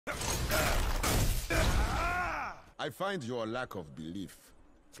I find your lack of belief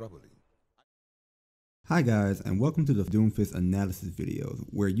troubling. Hi guys, and welcome to the Doomfist analysis videos,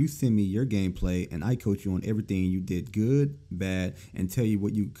 where you send me your gameplay and I coach you on everything you did good, bad, and tell you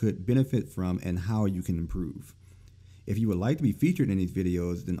what you could benefit from and how you can improve. If you would like to be featured in these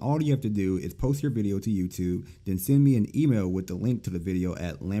videos, then all you have to do is post your video to YouTube, then send me an email with the link to the video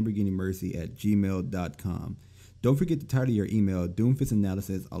at lamborghinimercy@gmail.com. Don't forget to title your email Doomfist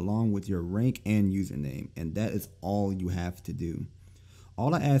Analysis along with your rank and username, and that is all you have to do.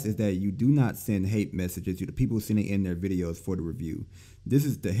 All I ask is that you do not send hate messages to the people sending in their videos for the review. This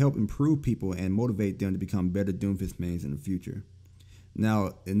is to help improve people and motivate them to become better Doomfist mains in the future.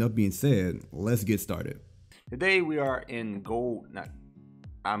 Now, enough being said, let's get started. Today we are in gold.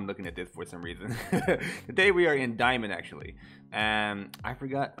 I'm looking at this for some reason. Today we are in diamond actually, and I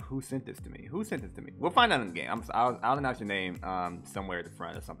forgot who sent this to me. Who sent this to me? We'll find out in the game. I'll announce your name somewhere at the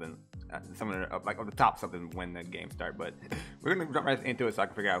front or something, somewhere up, like on the top something when the game starts. But we're gonna jump right into it so I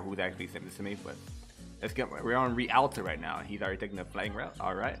can figure out who's actually sent this to me. But let's get. We're on Rialto right now. He's already taking the flying route.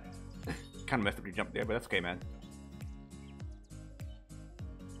 All right. Kind of messed up your jump there, but that's okay, man.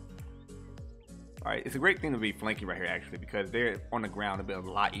 Alright, it's a great thing to be flanking right here actually, because they're on the ground. It'll be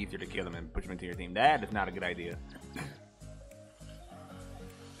a lot easier to kill them and push them into your team. That is not a good idea.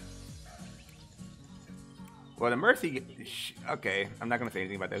 Well, the Mercy, okay, I'm not gonna say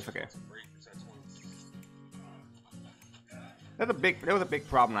anything about this. Okay. There was a big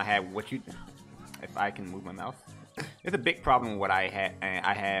problem I had with what you. If I can move my mouse, there's a big problem with what I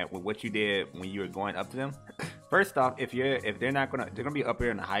had with what you did when you were going up to them. First off, if they're gonna be up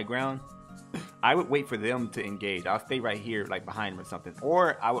here on the high ground. I would wait for them to engage. I'll stay right here, like behind them or something.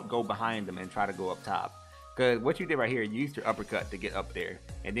 Or I would go behind them and try to go up top. Because what you did right here, you used your uppercut to get up there.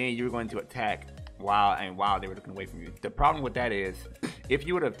 And then you were going to attack while they were looking away from you. The problem with that is, if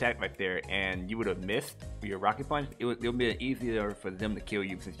you would have attacked right there and you would have missed your rocket punch, it would be easier for them to kill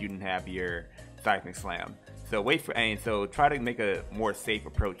you since you didn't have your seismic slam. So so try to make a more safe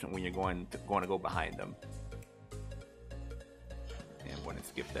approach when you're going to go behind them. And I'm going to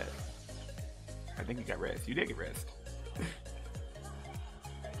skip that. I think you got rest. You did get rest.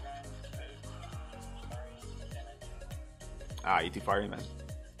 You too far in, man.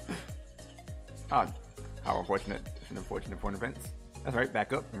 How unfortunate. It's an unfortunate point of events. That's right,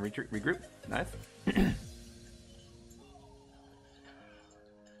 back up and regroup. Nice.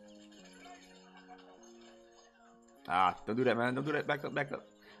 Don't do that, man. Don't do that. Back up. I'm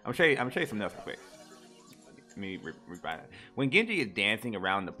gonna show you something else real quick. When Genji is dancing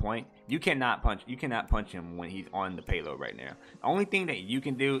around the point, you cannot punch him when he's on the payload right now. The only thing that you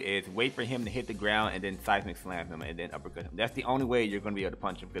can do is wait for him to hit the ground and then seismic slam him and then uppercut him. That's the only way you're going to be able to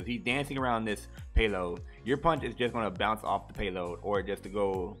punch him, because he's dancing around this payload. Your punch is just going to bounce off the payload, or just to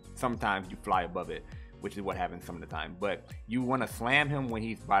go, sometimes you fly above it, which is what happens some of the time. But you want to slam him when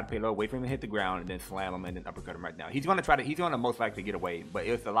he's by the payload, wait for him to hit the ground, and then slam him and then uppercut him right now. He's going to most likely get away, but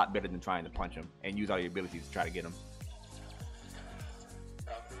it's a lot better than trying to punch him and use all your abilities to try to get him.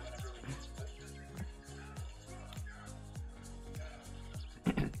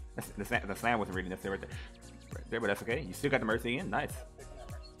 The slam wasn't really necessary right there, but that's okay. You still got the Mercy in. Nice.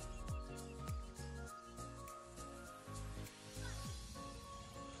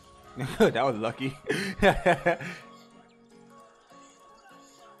 That was lucky.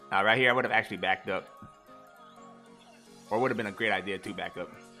 Right here, I would have actually backed up. Or would have been a great idea to back up.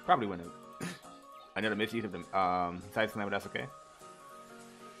 Probably wouldn't have. Another misuse of the side slam, but that's okay.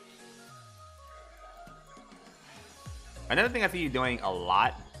 Another thing I see you doing a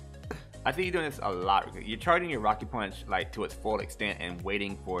lot. I see you doing this a lot. You're charging your rocket punch like to its full extent and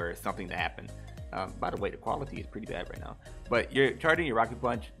waiting for something to happen. By the way, the quality is pretty bad right now. But you're charging your rocket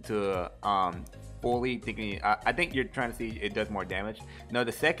punch to fully thinking. I think you're trying to see it does more damage. No,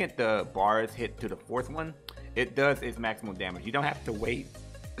 the second the bars hit to the fourth one, it does its maximum damage. You don't have to wait.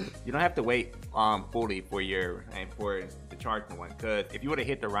 You don't have to wait fully for the charge one, because if you would have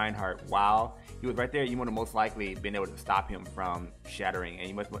hit the Reinhardt while he was right there, you would have most likely been able to stop him from shattering, and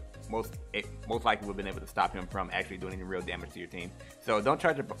you most likely would have been able to stop him from actually doing any real damage to your team. So don't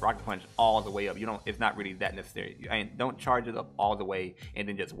charge a rocket punch all the way up. It's not really that necessary. Don't charge it up all the way and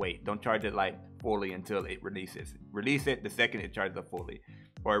then just wait. Don't charge it like fully until it releases. Release it the second it charges up fully,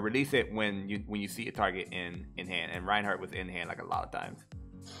 or release it when you see a target in hand. And Reinhardt was in hand like a lot of times.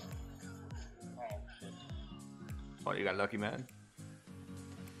 Oh, you got lucky, man.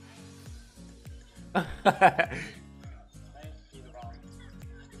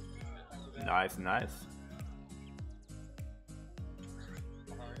 Nice.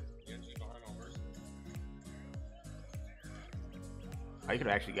 Oh, you could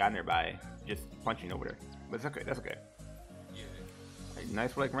have actually gotten there by just punching over there. But it's okay. That's okay. Right,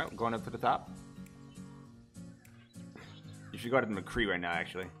 nice flanking route going up to the top. You should go to McCree right now,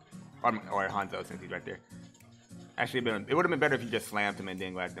 actually, or Hanzo since he's right there. Actually, it would have been better if you just slammed him and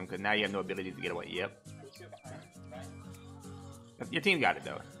then go after him, because now you have no ability to get away. Yep. Your team got it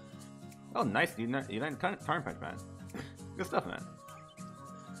though. Oh, nice. You learned turn punch, man. Good stuff, man.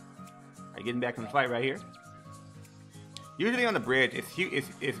 Alright, getting back in the fight right here. Usually on the bridge,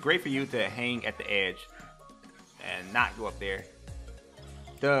 it's great for you to hang at the edge and not go up there.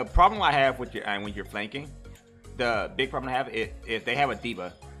 The problem I have with when you're flanking, the big problem I have is they have a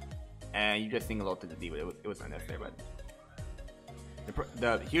diva, and you just sing a little to the diva. It was unnecessary, but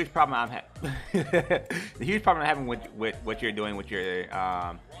the huge problem I'm having with what you're doing with your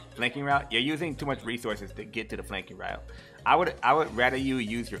flanking route, you're using too much resources to get to the flanking route. I would rather you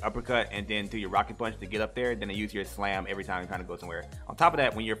use your uppercut and then do your rocket punch to get up there than to use your slam every time you're trying to go somewhere. On top of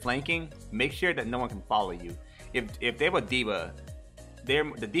that, when you're flanking, make sure that no one can follow you. If they have a diva,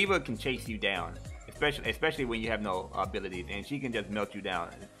 the diva can chase you down, especially when you have no abilities, and she can just melt you down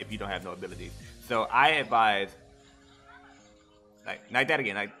if you don't have no abilities. So I advise like that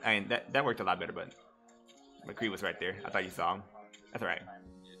again. That worked a lot better, but McCree was right there. I thought you saw him. That's alright.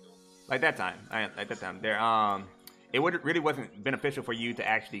 Like that time. It really wasn't beneficial for you to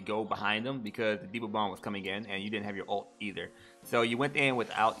actually go behind them because the Diva Bomb was coming in and you didn't have your ult either. So you went in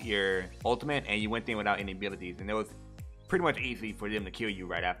without your ultimate and you went in without any abilities, and it was pretty much easy for them to kill you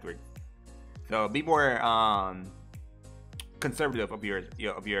right afterward. So be more conservative of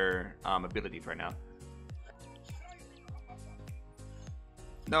your abilities right now.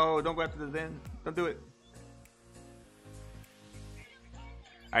 No, don't go after the Zen. Don't do it.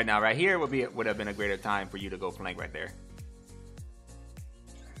 Alright, now right here would have been a greater time for you to go flank right there.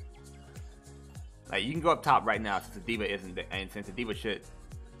 Like you can go up top right now since the Diva isn't there, and since the Diva should,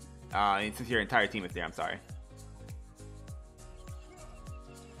 and since your entire team is there. I'm sorry.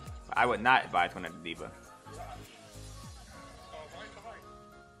 I would not advise going at the Diva.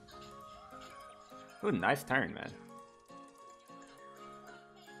 Ooh, nice turn, man.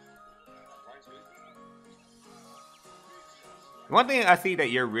 One thing I see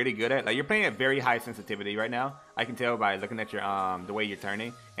that you're really good at, like you're playing at very high sensitivity right now. I can tell by looking at your the way you're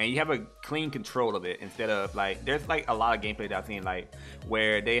turning, and you have a clean control of it instead of like there's like a lot of gameplay that I've seen like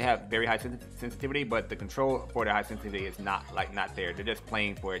where they have very high sensitivity, but the control for their high sensitivity is not there. They're just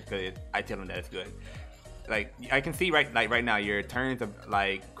playing for it because I tell them that it's good. Like I can see right now your turns of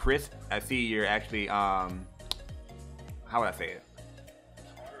like crisp. I see you're actually how would I say it?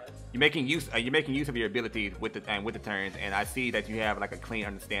 You're making use of your abilities with the turns, and I see that you have like a clean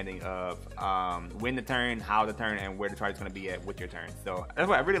understanding of when to turn, how to turn, and where the target's gonna be at with your turn. So that's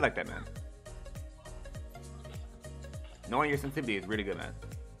why I really like that, man. Knowing your sensitivity is really good, man.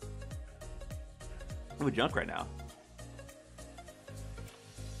 I'm a junk right now.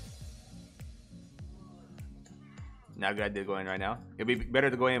 Not a good idea to go in right now. It'd be better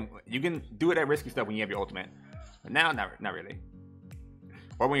to go in. You can do it at risky stuff when you have your ultimate, but now not really.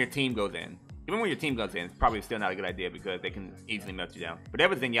 Or when your team goes in. Even when your team goes in, it's probably still not a good idea because they can easily melt you down. But that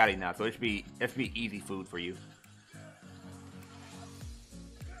was Zenyatta now, so it should be easy food for you. Is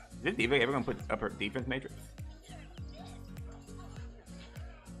this Diva ever gonna put up her defense matrix?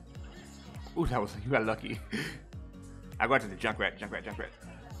 Ooh, you got lucky. I go out to the Junkrat.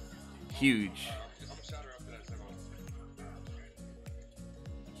 Huge.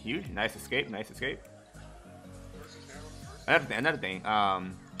 Nice escape. Another thing.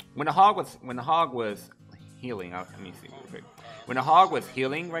 When the hog was healing, let me see real quick. When the hog was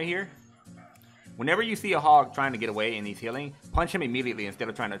healing right here, whenever you see a hog trying to get away and he's healing, punch him immediately instead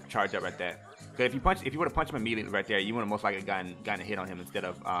of trying to charge up right there. Because if you would have punched him immediately right there, you would have most likely gotten a hit on him instead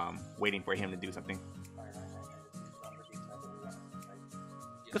of waiting for him to do something.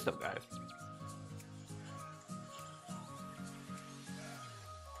 Good stuff, guys.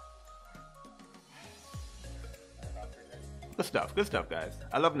 Good stuff, guys.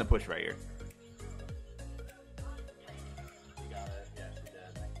 I love the push right here.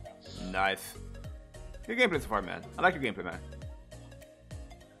 Nice. Good gameplay so far, man. I like your gameplay, man.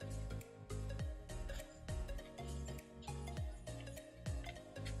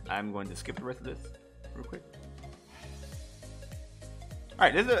 I'm going to skip the rest of this real quick.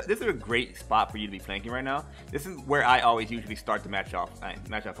 Alright, this is a great spot for you to be flanking right now. This is where I always usually start the match off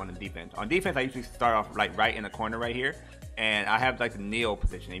on the defense. On defense, I usually start off like right in the corner right here. And I have like the kneel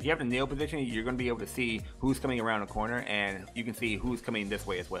position. If you have the kneel position, you're going to be able to see who's coming around the corner, and you can see who's coming this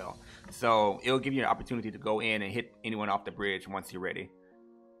way as well. So it'll give you an opportunity to go in and hit anyone off the bridge once you're ready.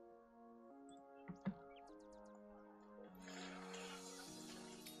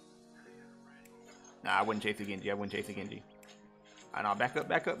 Nah, I wouldn't chase the Genji. I wouldn't chase the Genji. I know. Back up,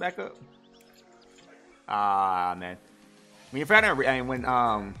 back up, back up. Ah, man. When you found out, when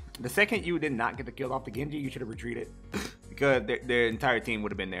the second you did not get the kill off the Genji, you should have retreated because their entire team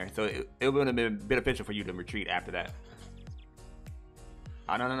would have been there. So it would have been beneficial for you to retreat after that.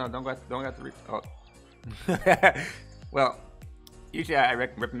 Oh no, don't go to retreat. Oh. Well, usually I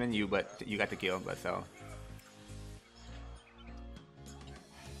recommend you, but you got the kill. But so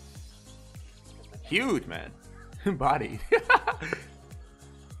huge, man. Body.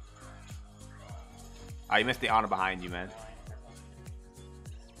 Oh, you missed the honor behind you, man.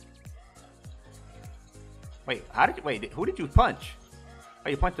 Wait, who did you punch? Oh,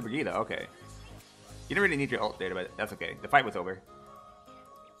 you punched the Brigitte, okay. You didn't really need your ult there, but that's okay. The fight was over.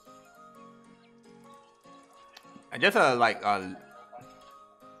 And just oh,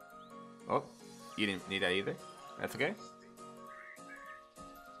 you didn't need that either. That's okay.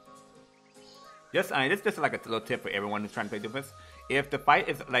 It's just like a little tip for everyone who's trying to play Doomfist. If the fight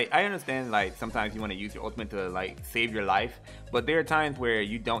is I understand sometimes you want to use your ultimate to save your life, but there are times where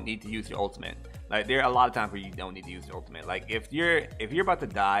you don't need to use your ultimate. There are a lot of times where you don't need to use your ultimate. If you're about to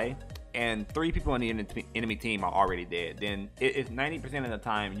die and 3 people on the enemy team are already dead, then it's 90% of the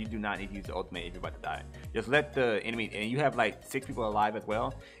time you do not need to use the ultimate if you're about to die. Just let the enemy, and you have 6 people alive as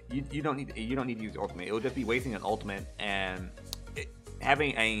well. You don't need to use the ultimate. It will just be wasting an ultimate, and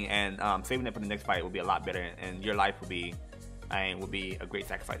saving it for the next fight will be a lot better, and your life will be a great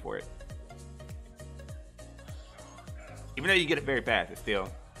sacrifice for it. Even though you get it very fast, it's still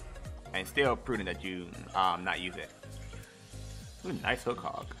prudent that you not use it. Ooh, nice hook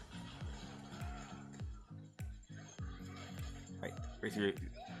hog. Wait, where's your?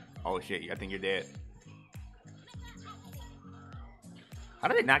 Oh shit! I think you're dead. How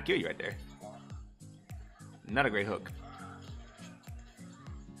did they not kill you right there? Not a great hook.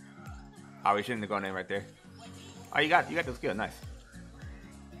 Oh, we shouldn't have gone in right there. Oh, you got the skill, nice.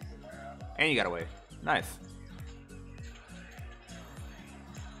 And you got away, nice.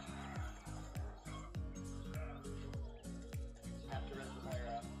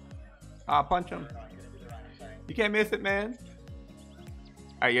 Ah, punch him. You can't miss it, man.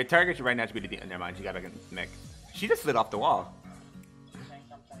 All right, your target should right now should be the. Never mind, she got back in the mech. She just slid off the wall.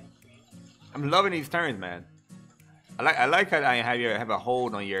 I'm loving these turns, man. I like how I have a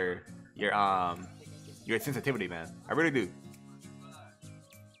hold on your sensitivity, man. I really do.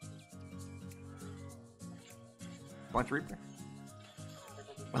 Bunch Reaper.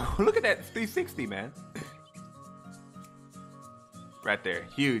 Oh, look at that 360, man. Right there,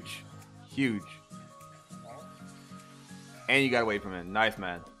 huge. And you got away from it. Nice,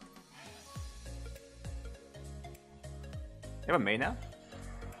 man. You have a main now?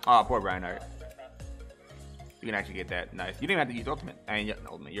 Oh, poor Reinhardt. You can actually get that. Nice. You didn't have to use ultimate. I mean,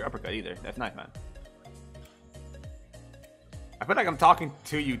 ultimate. Your uppercut either. That's nice, man. I feel like I'm talking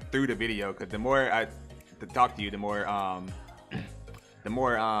to you through the video, because the more I talk to you, the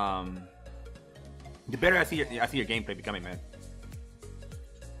better I see your gameplay becoming, man.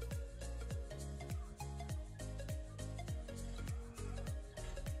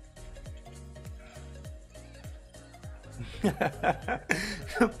 the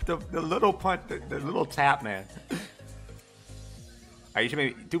little punch, the little tap, man. Alright, you should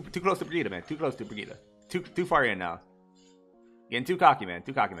be too close to Brigitte, man. Too close to Brigitte. Too far in now. Getting too cocky, man.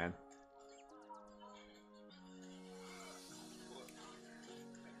 Too cocky, man.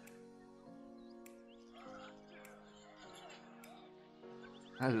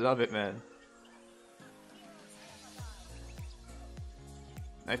 I love it, man.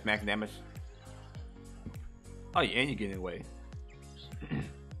 Nice max damage. Oh, yeah, and you're getting away.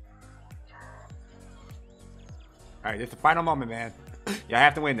 Alright, this is the final moment, man. Y'all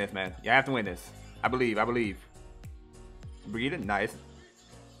have to win this, man. Y'all have to win this. I believe. Brigitte, nice.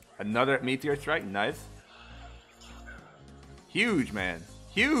 Another meteor strike, nice. Huge, man.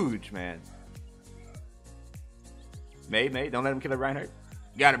 May, don't let him kill a Reinhardt.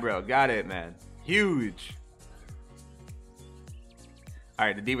 Got it, bro. Got it, man. Huge.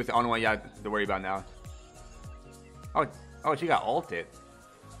 Alright, the D was the only one y'all have to worry about now. Oh, she got ulted.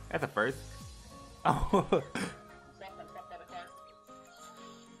 That's a first. Oh.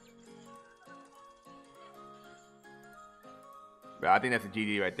 Bro, I think that's a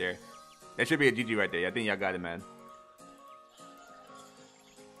GG right there. That should be a GG right there. I think y'all got it, man.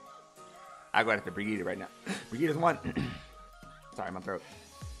 I go after Brigitte right now. Brigitte's won. Sorry, my throat.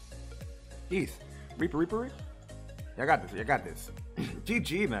 Jeez. Reaper. Y'all got this.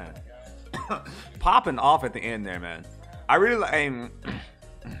 GG, man. Popping off at the end there, man. I really like. I'm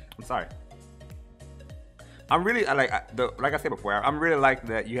sorry. I'm really like I said before. I'm really like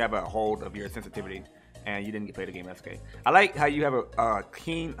that you have a hold of your sensitivity, and you didn't get played the game. That's okay. I like how you have a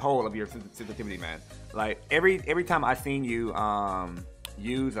keen hold of your sensitivity, man. Like every time I seen you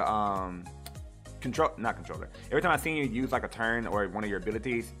use not controller. Every time I seen you use like a turn or one of your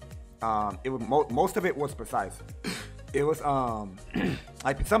abilities, it was most of it was precise. It was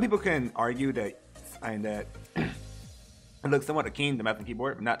like some people can argue that it looks somewhat akin to mouse and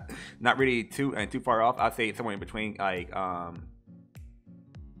keyboard, but not really too far off. I'd say somewhere in between. Like I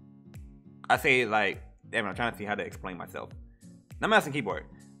say like, damn, I'm trying to see how to explain myself. Not mouse and keyboard.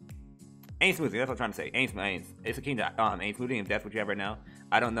 Aim smoothing. That's what I'm trying to say. Aim. It's akin to aim smoothing. If that's what you have right now,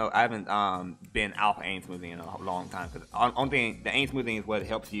 I don't know. I haven't been alpha aim smoothing in a long time because only thing the aim smoothing is what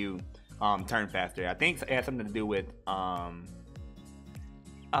helps you turn faster. I think it has something to do with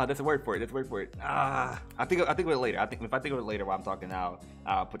that's a word for it. I think of it later. If I think of it later while I'm talking,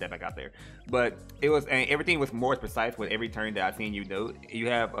 I'll put that back out there. But it was, and everything was more precise with every turn that I've seen you do. You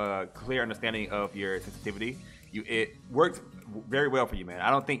have a clear understanding of your sensitivity. It works very well for you, man. I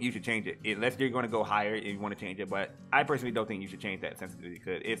don't think you should change it unless you're going to go higher and you want to change it. But I personally don't think you should change that sensitivity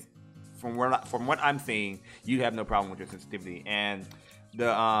because it's from what I'm seeing, you have no problem with your sensitivity. And the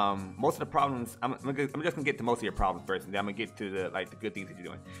most of the problems, I'm just gonna get to most of your problems first, and then I'm gonna get to the good things that you're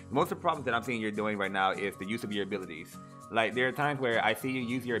doing. Most of the problems that I'm seeing you're doing right now is the use of your abilities. Like there are times where I see you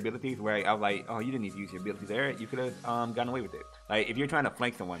use your abilities where I was like, oh, you didn't need to use your abilities there. You could have gotten away with it. Like if you're trying to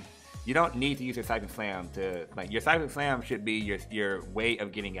flank someone, you don't need to use your Siphon Slam to like. Your Siphon Slam should be your way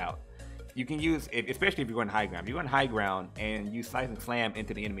of getting out. You can use, especially if you're going high ground. If you're going high ground and you Siphon Slam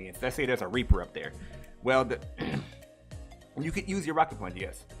into the enemy, and let's say there's a Reaper up there. Well, you could use your Rocket Punch,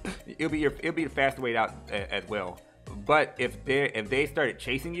 yes. It'll be the faster way out as well. But if they started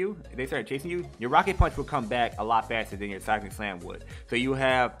chasing you, your Rocket Punch will come back a lot faster than your Siphon Slam would. So you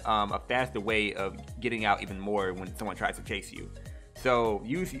have a faster way of getting out even more when someone tries to chase you. So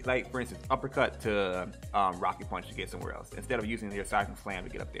use, like for instance, uppercut to Rocket Punch to get somewhere else instead of using your Siphon Slam to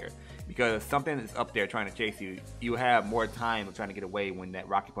get up there. Because something is up there trying to chase you, you have more time of trying to get away when that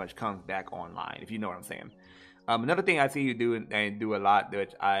Rocket Punch comes back online. If you know what I'm saying. Another thing I see you do and do a lot,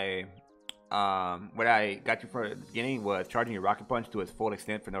 which what I got you for the beginning was charging your Rocket Punch to its full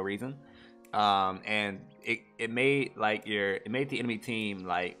extent for no reason, and it made the enemy team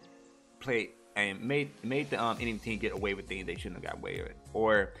like play and made the enemy team get away with things they shouldn't have got away with,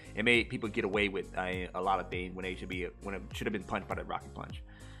 or it made people get away with a lot of things when it should have been punched by the Rocket Punch.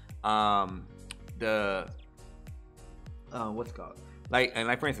 What's it called? Like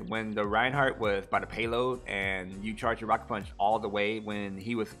for instance, when the Reinhardt was by the payload and you charged your Rocket Punch all the way when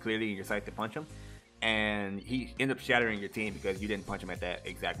he was clearly in your sight to punch him, and he ended up shattering your team because you didn't punch him at that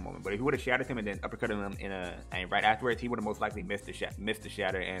exact moment. But if you would have shattered him and then uppercutted him and right afterwards, he would have most likely missed the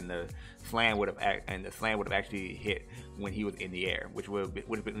shatter, and the slam would have actually hit when he was in the air, which would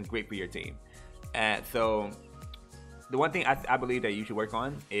have been great for your team. And so the one thing I believe that you should work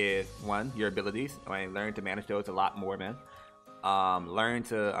on is one, your abilities. Learn to manage those a lot more, man. Learn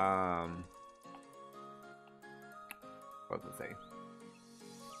to what was I say?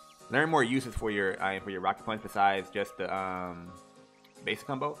 Learn more uses for your Rocket Punch besides just the basic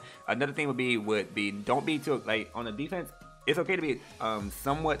combo. Another thing would be don't be too on the defense. It's okay to be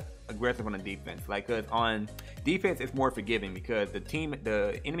somewhat aggressive on the defense, cause on defense it's more forgiving because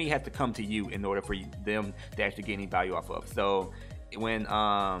the enemy has to come to you in order for them to actually get any value off of. So when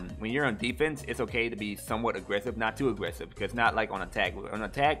you're on defense, it's okay to be somewhat aggressive, not too aggressive, because not like on attack. On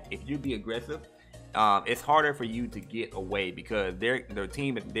attack, if you be aggressive, it's harder for you to get away because their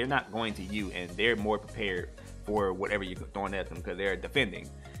team, they're not going to you and they're more prepared for whatever you're throwing at them because they're defending.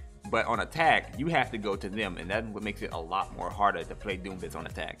 But on attack, you have to go to them, and that's what makes it a lot more harder to play Doomfist on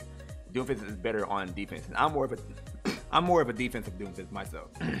attack. Doomfist is better on defense, and I'm more of a defensive Doomfist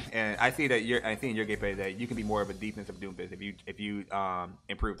myself. And I see in your gameplay that you can be more of a defensive Doomfist if you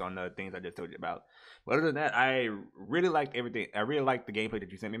improved on the things I just told you about. But other than that, I really liked everything. I really liked the gameplay that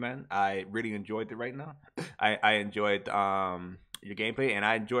you sent me, man. I really enjoyed it right now. I enjoyed your gameplay, and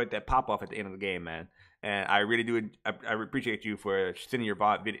I enjoyed that pop off at the end of the game, man. And I really do. I appreciate you for sending your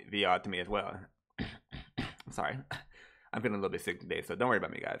VOD video to me as well. I'm sorry. I'm feeling a little bit sick today, so don't worry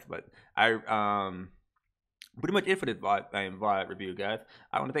about me, guys. But pretty much it for this VOD review, guys.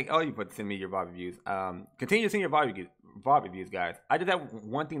 I want to thank all of you for sending me your VOD reviews. Continue to send your VOD reviews, guys. I just have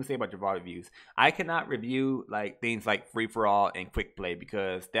one thing to say about your VOD reviews. I cannot review things like free for all and quick play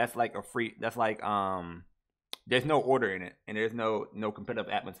because that's there's no order in it and there's no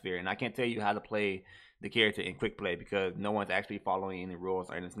competitive atmosphere, and I can't tell you how to play the character in quick play because no one's actually following any rules,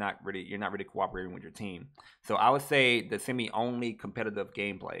 and you're not really cooperating with your team. So I would say the semi-only competitive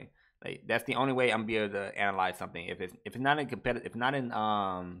gameplay Like that's the only way I'm gonna be able to analyze something. If it's not in competitive, if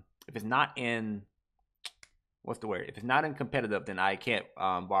it's not in what's the word? If it's not in competitive, then I can't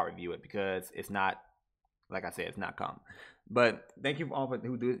bar review it because it's not, like I said, it's not calm. But thank you for all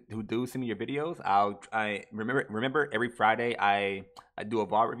who do send me your videos. I remember every Friday I do a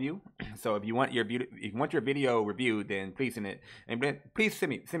VOD review. So if you want your video reviewed, then please send it, and please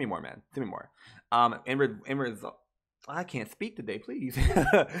send me more, man. Send me more. In result, I can't speak today, please.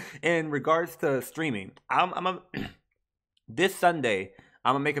 In regards to streaming, this Sunday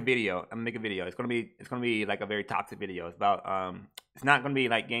I'm gonna make a video. It's gonna be like a very toxic video. It's about it's not gonna be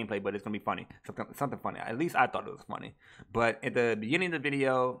like gameplay, but it's gonna be funny. Something funny. At least I thought it was funny. But at the beginning of the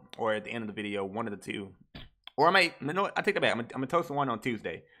video or at the end of the video, one of the two. Or I might, you know what? I take that back. I'm gonna toast the one on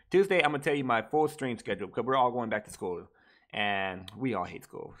Tuesday. Tuesday, I'm gonna tell you my full stream schedule because we're all going back to school, and we all hate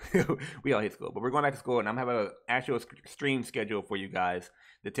school. We all hate school, but we're going back to school, and I'm having an actual stream schedule for you guys.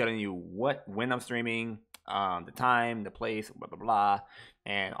 They're telling you when I'm streaming, the time, the place, blah blah blah,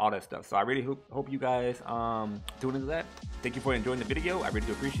 and all that stuff. So I really hope you guys tune into that. Thank you for enjoying the video. I really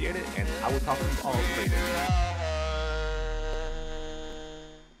do appreciate it, and I will talk to you all later.